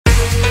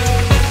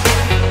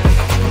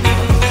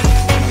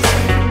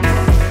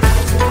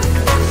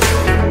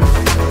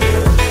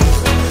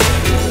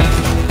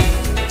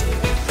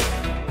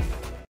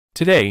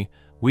Today,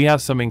 we have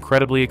some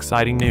incredibly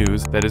exciting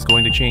news that is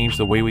going to change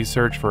the way we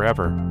search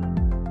forever.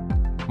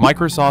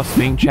 Microsoft's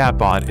Bing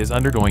Chatbot is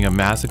undergoing a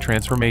massive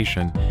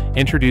transformation,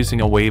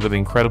 introducing a wave of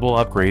incredible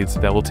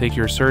upgrades that will take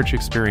your search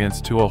experience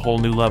to a whole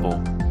new level.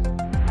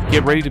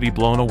 Get ready to be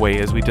blown away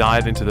as we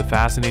dive into the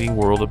fascinating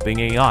world of Bing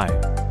AI.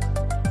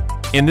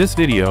 In this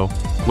video,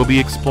 we'll be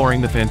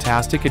exploring the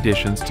fantastic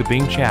additions to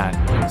Bing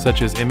Chat,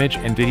 such as image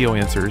and video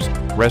answers,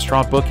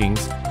 restaurant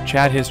bookings,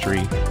 chat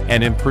history,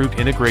 and improved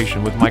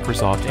integration with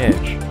Microsoft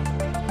Edge.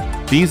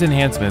 These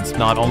enhancements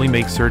not only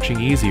make searching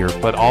easier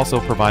but also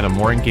provide a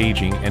more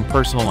engaging and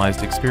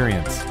personalized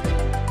experience.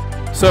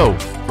 So,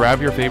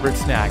 grab your favorite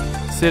snack,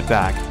 sit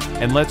back,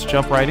 and let's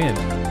jump right in.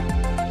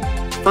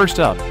 First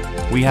up,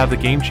 we have the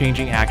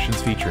game-changing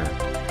Actions feature.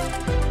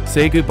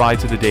 Say goodbye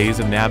to the days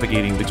of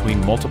navigating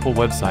between multiple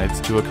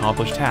websites to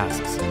accomplish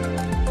tasks.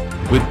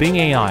 With Bing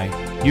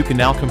AI, you can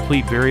now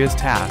complete various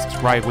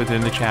tasks right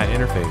within the chat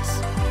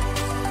interface.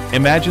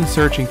 Imagine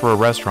searching for a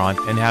restaurant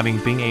and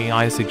having Bing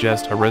AI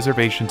suggest a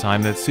reservation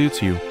time that suits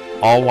you,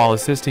 all while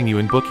assisting you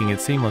in booking it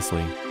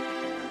seamlessly.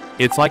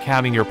 It's like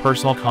having your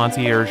personal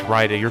concierge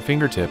right at your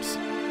fingertips.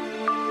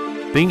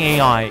 Bing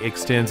AI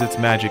extends its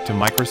magic to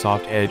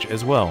Microsoft Edge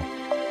as well.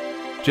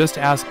 Just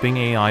ask Bing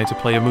AI to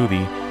play a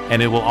movie, and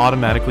it will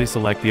automatically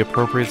select the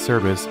appropriate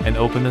service and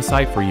open the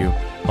site for you,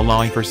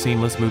 allowing for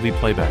seamless movie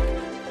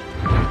playback.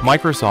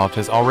 Microsoft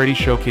has already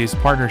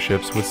showcased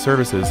partnerships with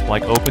services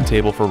like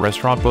OpenTable for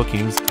restaurant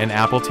bookings and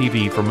Apple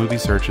TV for movie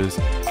searches,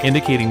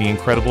 indicating the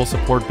incredible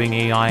support Bing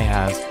AI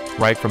has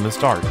right from the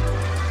start.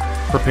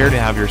 Prepare to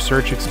have your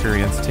search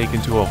experience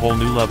taken to a whole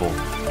new level.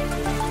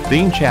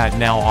 Bing Chat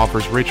now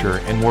offers richer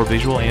and more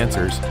visual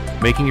answers,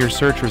 making your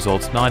search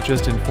results not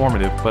just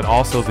informative but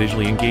also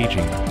visually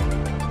engaging.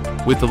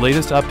 With the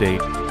latest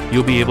update,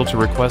 you'll be able to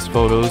request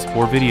photos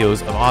or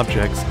videos of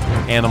objects,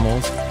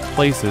 animals,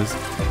 places,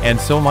 and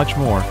so much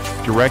more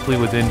directly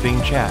within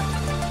Bing Chat.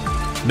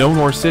 No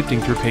more sifting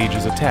through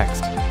pages of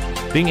text.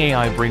 Bing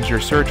AI brings your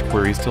search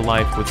queries to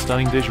life with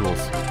stunning visuals.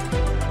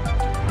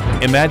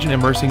 Imagine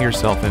immersing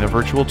yourself in a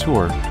virtual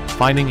tour,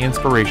 finding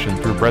inspiration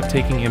through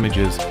breathtaking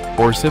images,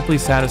 or simply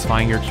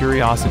satisfying your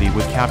curiosity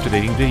with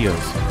captivating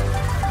videos.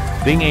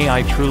 Bing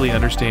AI truly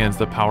understands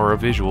the power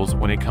of visuals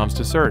when it comes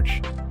to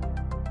search.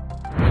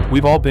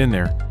 We've all been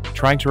there,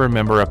 trying to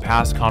remember a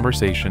past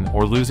conversation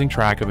or losing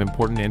track of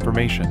important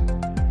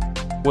information.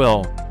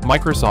 Well,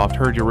 Microsoft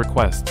heard your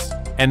requests,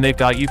 and they've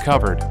got you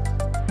covered.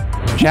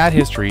 Chat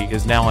history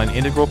is now an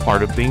integral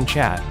part of Bing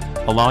Chat,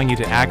 allowing you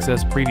to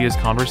access previous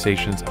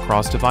conversations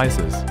across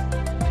devices.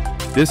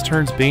 This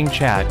turns Bing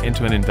Chat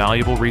into an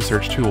invaluable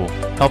research tool,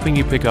 helping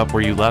you pick up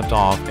where you left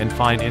off and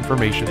find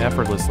information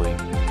effortlessly.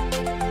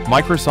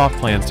 Microsoft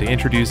plans to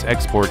introduce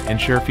export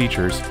and share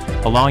features,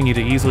 allowing you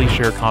to easily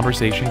share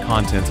conversation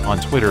contents on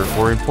Twitter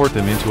or import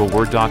them into a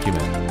Word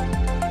document.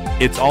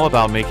 It's all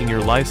about making your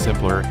life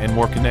simpler and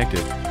more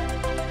connected.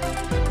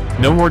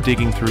 No more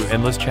digging through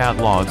endless chat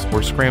logs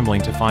or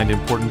scrambling to find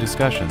important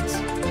discussions.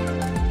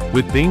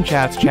 With Bing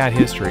Chat's chat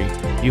history,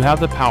 you have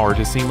the power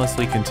to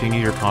seamlessly continue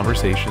your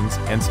conversations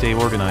and stay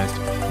organized,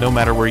 no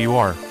matter where you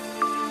are.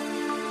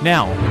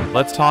 Now,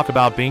 let's talk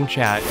about Bing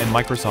Chat and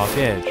Microsoft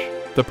Edge.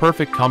 The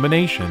perfect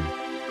combination.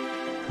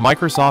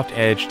 Microsoft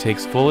Edge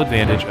takes full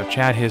advantage of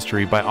chat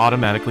history by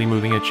automatically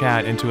moving a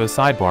chat into a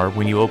sidebar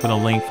when you open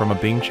a link from a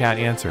Bing Chat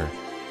answer.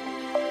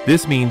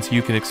 This means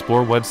you can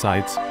explore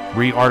websites,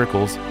 read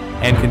articles,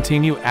 and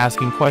continue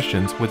asking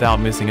questions without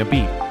missing a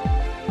beat.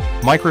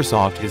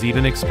 Microsoft is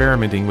even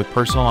experimenting with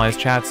personalized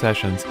chat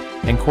sessions,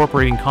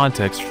 incorporating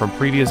context from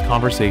previous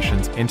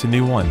conversations into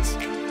new ones.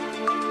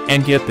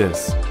 And get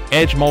this,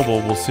 Edge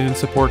Mobile will soon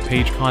support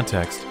page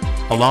context,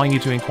 allowing you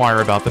to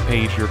inquire about the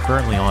page you're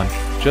currently on,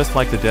 just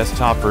like the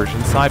desktop version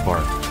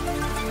sidebar.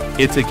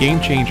 It's a game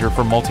changer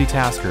for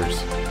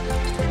multitaskers.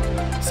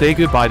 Say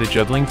goodbye to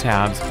juggling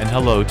tabs and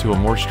hello to a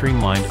more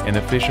streamlined and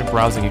efficient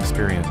browsing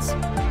experience.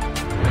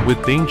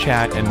 With Bing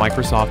Chat and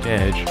Microsoft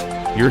Edge,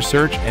 your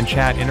search and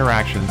chat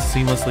interactions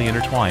seamlessly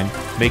intertwine,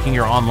 making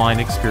your online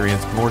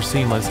experience more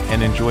seamless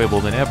and enjoyable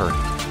than ever.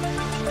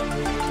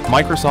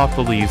 Microsoft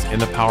believes in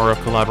the power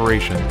of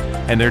collaboration,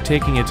 and they're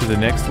taking it to the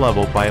next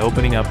level by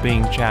opening up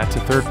Bing Chat to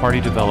third-party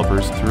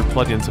developers through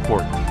plugin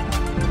support.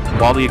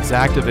 While the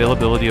exact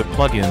availability of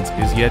plugins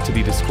is yet to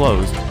be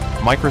disclosed,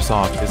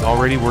 Microsoft is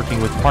already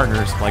working with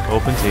partners like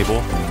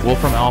OpenTable,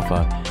 Wolfram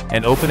Alpha,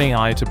 and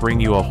OpenAI to bring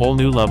you a whole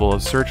new level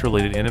of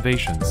search-related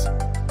innovations.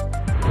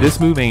 This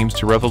move aims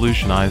to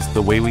revolutionize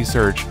the way we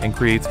search and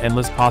creates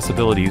endless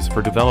possibilities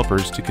for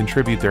developers to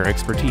contribute their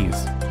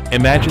expertise.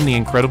 Imagine the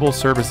incredible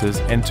services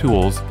and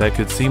tools that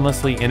could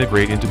seamlessly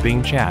integrate into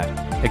Bing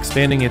Chat,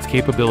 expanding its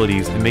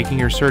capabilities and making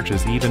your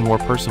searches even more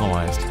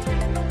personalized.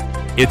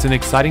 It's an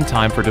exciting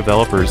time for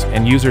developers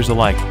and users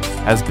alike,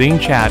 as Bing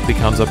Chat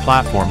becomes a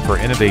platform for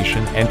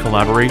innovation and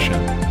collaboration.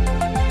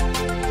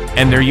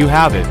 And there you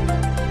have it,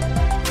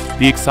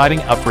 the exciting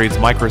upgrades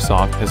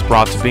Microsoft has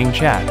brought to Bing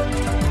Chat.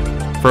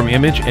 From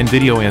image and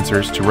video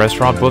answers to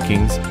restaurant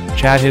bookings,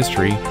 chat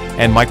history,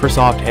 and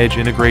Microsoft Edge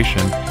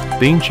integration,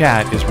 Bing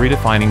Chat is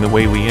redefining the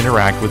way we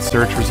interact with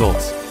search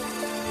results.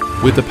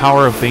 With the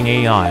power of Bing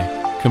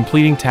AI,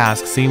 completing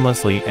tasks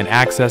seamlessly and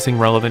accessing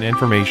relevant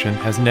information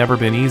has never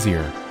been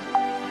easier.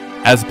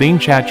 As Bing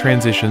Chat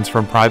transitions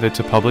from private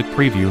to public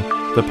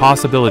preview, the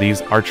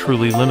possibilities are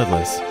truly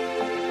limitless.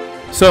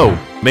 So,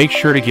 make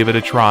sure to give it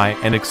a try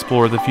and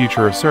explore the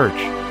future of search.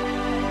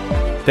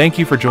 Thank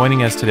you for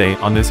joining us today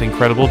on this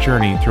incredible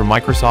journey through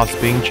Microsoft's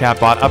Bing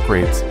Chatbot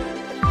upgrades.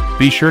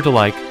 Be sure to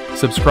like,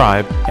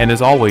 subscribe, and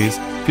as always,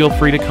 feel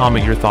free to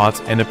comment your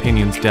thoughts and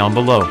opinions down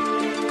below.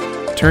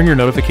 Turn your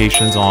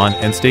notifications on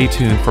and stay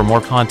tuned for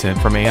more content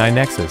from AI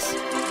Nexus.